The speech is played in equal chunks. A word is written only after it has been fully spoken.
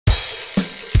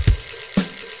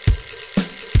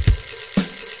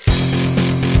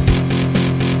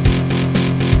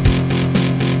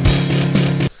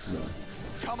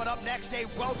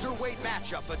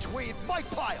matchup between Mike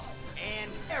Pyle and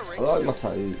Eric. I like my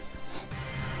tattoo.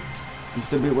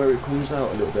 Just the bit where it comes out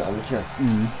a little bit on the chest.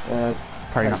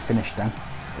 Probably not finished then.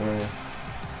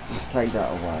 Just take that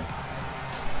away.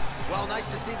 Well, nice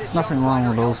to see this. Nothing wrong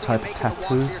with those type of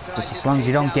tattoos, just as long as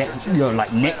you don't get your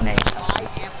like nickname.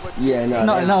 Yeah, no.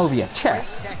 Not over your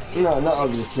chest. No, not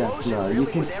over the chest, no. You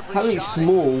can have it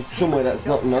small somewhere that's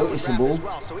not noticeable.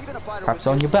 Perhaps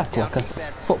on your back like a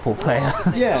football player.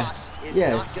 Yeah,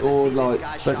 yeah, or like...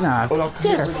 But nah, like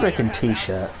get a freaking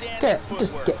t-shirt.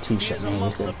 Just get t-shirt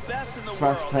made.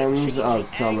 Fast hands, oh,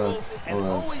 Summer, stand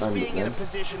up then.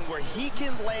 He's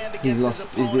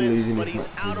been losing his match.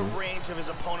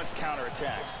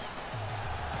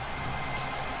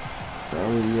 I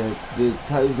mean, yeah, the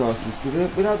tattoo's nice,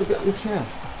 just without a bit on the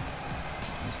chest.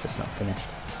 It's just not finished.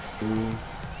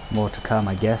 More to come,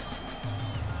 I guess.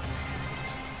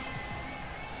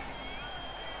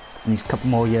 So needs a couple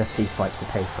more UFC fights to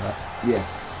pay for it. Yeah,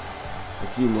 a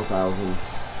few more thousand.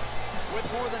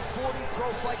 With more than 40 pro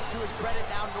fights to his credit,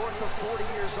 now north of 40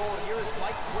 years old, here is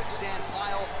Mike Quicksand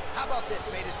Pyle. How about this?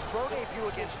 Made his pro debut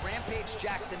against Rampage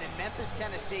Jackson in Memphis,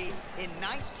 Tennessee in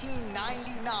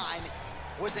 1999.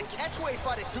 Was a catchweight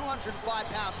fight at 205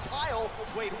 pounds. Pyle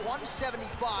weighed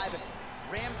 175.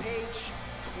 Rampage,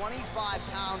 25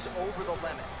 pounds over the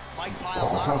limit. Mike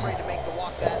Pyle not afraid to make the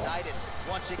walk that night, and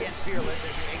once again fearless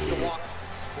as he makes the walk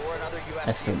for another UFC.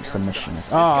 Excellent submission.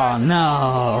 Oh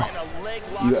no!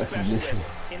 You got a submission.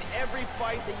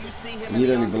 You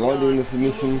don't even like doing the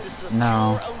submission?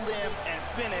 No.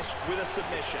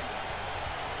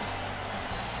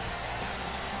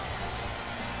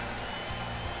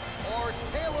 Our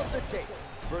tale of the tape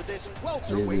for this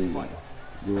welterweight fight.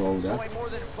 You're older. Showing more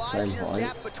than 5-year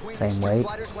gap between same these two weight,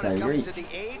 fighters when it comes to the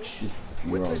age,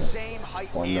 with the same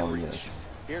height and reach.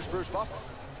 Here's Bruce Buffer.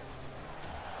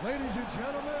 Ladies and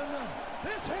gentlemen,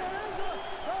 this is the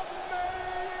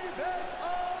main event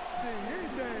of the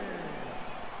evening.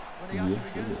 When the action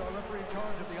begins, our referee in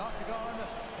charge of the octagon,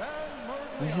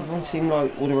 Why does everyone seem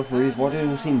like all the referees? Why do they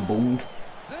all seem bald?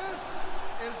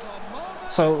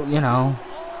 So, you know,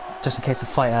 just in case the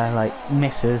fighter like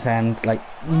misses and like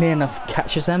near enough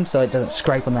catches them so it doesn't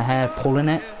scrape on the hair pulling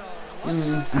it.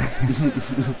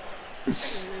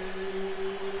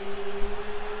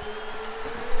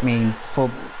 I mean, for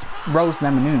Rose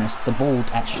Namajunas, the bald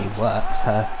actually works,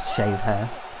 her shaved hair.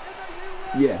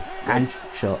 Yeah. And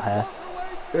short hair.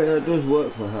 Yeah, it does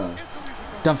work for her.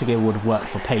 Don't think it would have worked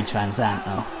for Paige Van Zandt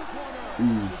though.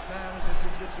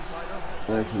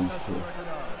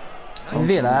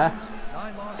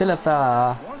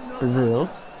 Villa Brazil.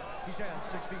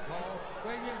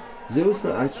 Brazil's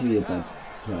not actually a bad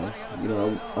place. You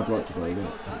know, I'd like to go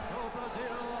there.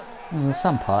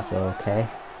 Some parts are okay.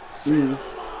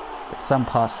 Some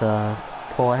parts are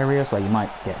poor areas where you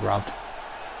might get robbed.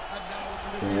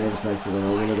 Yeah, the places I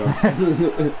don't want to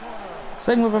go.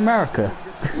 Same with America.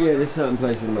 Yeah, there's certain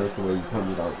places in America where you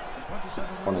probably don't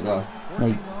want to go.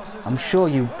 Like, I'm sure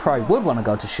you probably would want to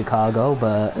go to Chicago,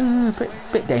 but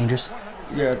bit dangerous.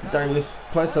 Yeah, dangerous.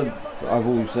 Place I've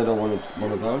always said I want to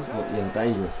go, but yeah,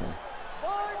 dangerous. So.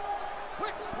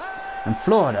 And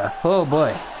Florida, oh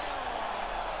boy.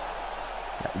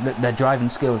 Their driving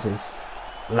skills is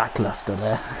lackluster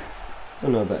there. I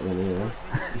know better than you, know.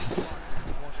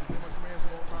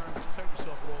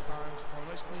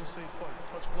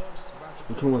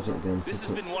 Which one was it again? This has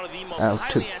been one of the most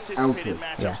highly anticipated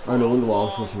matchups for a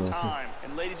long time.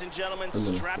 And ladies and gentlemen,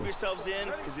 strap yourselves in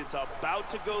because it's about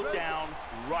to go down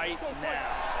right now.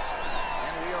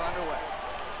 And we are underway.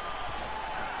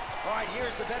 All right,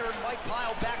 here's the veteran Mike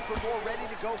Pyle back for more, ready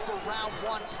to go for round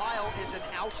one. Pyle is an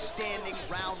outstanding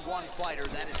round one fighter.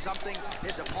 That is something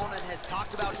his opponent has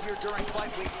talked about here during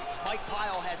fight week. Mike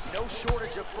Pyle has no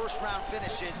shortage of first round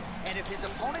finishes, and if his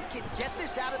opponent can get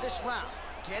this out of this round,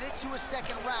 get it to a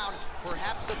second round,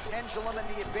 perhaps the pendulum and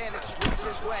the advantage swings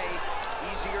his way.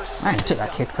 Easier. Man, he took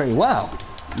that kick pretty well.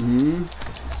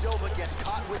 Silva gets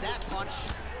caught with that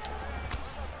punch.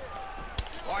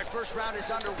 All right, first round is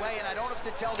underway, and I don't have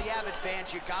to tell the avid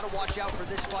fans, you got to watch out for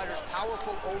this fighter's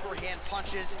powerful overhand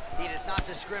punches. He does not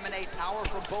discriminate, power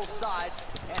from both sides,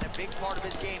 and a big part of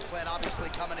his game plan obviously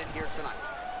coming in here tonight.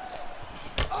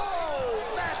 Oh,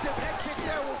 massive head kick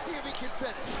there. We'll see if he can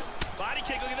finish. Body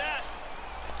kick, look at that.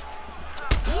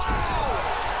 Wow!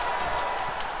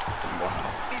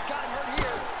 He's got him hurt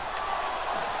here.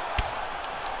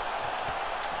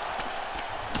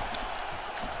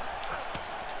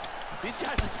 These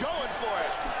guys are going for it.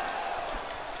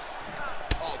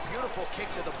 Oh, beautiful kick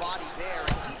to the body there,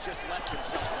 and he just left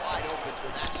himself wide open for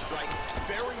that strike.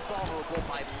 Very vulnerable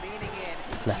by leaning in,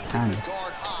 keeping the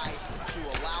guard high to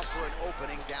allow for an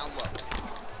opening down low.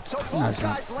 So both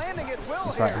guys landing at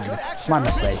will That's here. right, Good action. my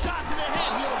mistake. Shot to the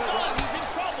head. He's stunned. He's in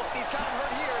trouble. He's got him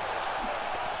hurt here.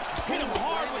 Hit him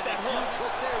hard with that hook.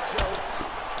 Hook there, Joe.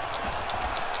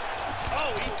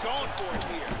 Oh, he's going for it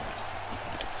here.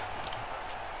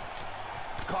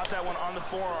 Caught that one on the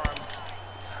forearm.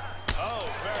 Oh,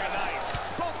 very nice.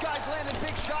 Both guys landing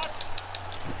big shots.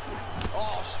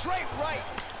 Oh, straight right.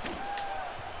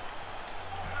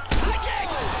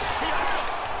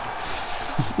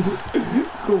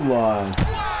 Come on.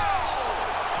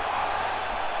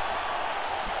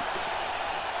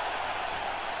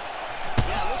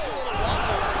 Yeah, looks a little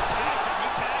wobbly. He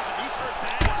tagged him. He's hurt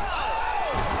bad.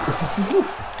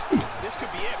 This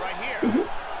could be it right here.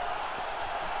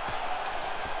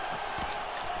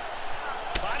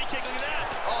 Body kick, look at that.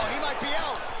 Oh, he might be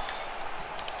out.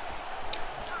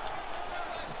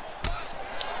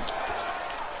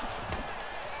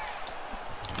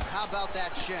 How about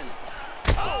that shin?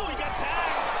 Oh, he got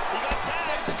tagged. He got tagged.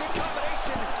 That's a good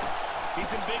combination.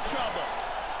 He's in big trouble.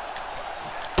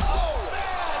 Oh,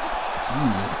 man.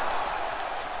 Jeez.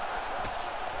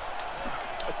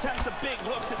 Attempts a big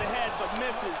hook to the head, but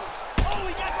misses. Oh,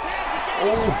 he got tagged again.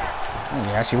 Oh. He's hurt. Oh,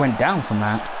 he actually went down from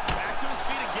that. Back to his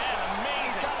feet again.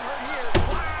 He's Amazing. got him hurt here.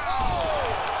 Oh.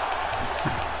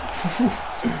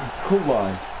 Come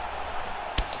on.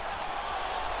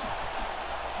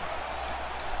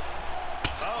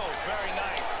 Oh, very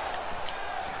nice.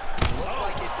 Looked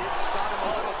like it did stun him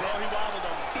a little bit. Oh, he wobbled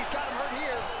him. He's got him hurt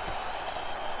here.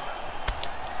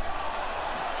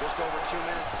 Just over 2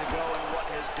 minutes to go in what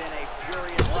has been a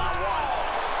furious round one.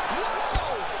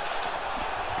 Whoa!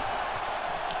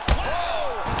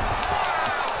 Whoa!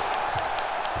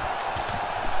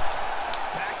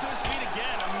 Back to his feet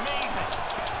again. Amazing.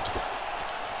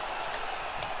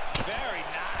 Very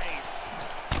nice.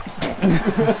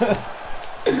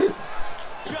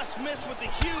 Just missed with a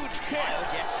huge kick. Kyle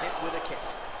gets hit with a kick.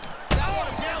 That one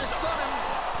appeared to stun him.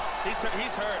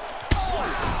 He's hurt.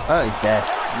 Oh, he's dead.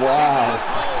 Wow. Just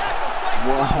like that, the fight is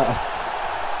Wow. over.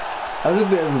 That was a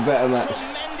bit of a better match.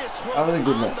 Tremendous hook That was a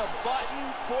good on match. the button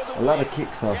for the A lot win. of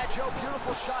kicks off. Yeah, Joe,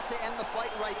 beautiful shot to end the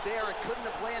fight right there. It couldn't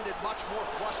have landed much more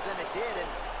flush than it did, and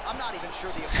I'm not even sure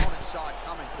the opponent saw it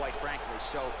coming, quite frankly.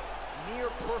 So, near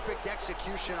perfect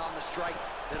execution on the strike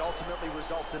that ultimately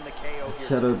results in the KO here.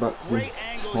 Shadow boxing. Great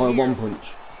angle By here. one punch.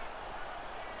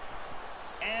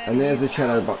 And there's a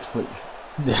shadow box punch.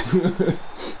 And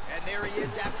there he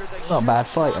is after the Not a bad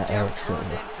huge fight, knockout Eric turned Silva.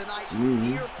 in tonight.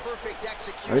 Near perfect I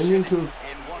execution didn't mean to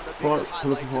and one of the bigger pull up a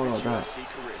highlights ball of his like that. UFC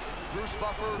career. Bruce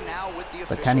Buffer now with the But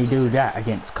official can he do decision. that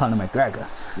against Conor McGregor?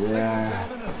 Yeah.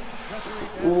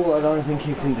 Oh, I don't think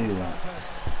he can do that.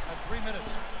 At 3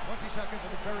 minutes, 20 seconds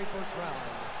of the very first round.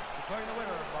 Declaring the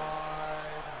winner by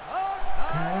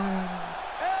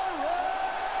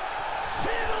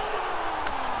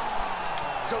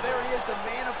So there he is, the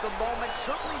man of the moment.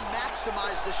 Certainly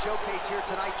maximized the showcase here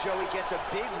tonight, Joe. He gets a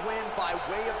big win by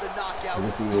way of the knockout.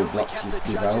 Everything will Certainly block kept the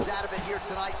his judges out. out of it here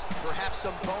tonight. Perhaps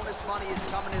some bonus money is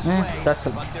coming his way. That's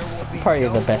but there will be probably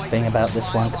no the best thing wiping about the this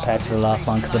one smile compared off to the his last face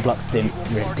one, because the tonight. blocks didn't He will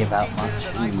really party give out later much.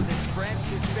 tonight with his friends,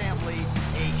 his family.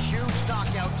 A huge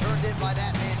knockout turned in by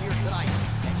that man here tonight.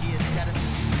 And he is set it.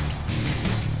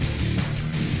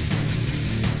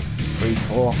 3,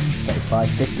 4, 35,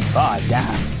 55,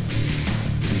 damn.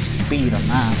 Some speed on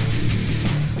that.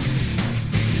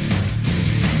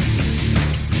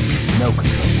 No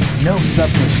control. No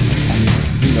submission attempts.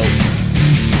 No.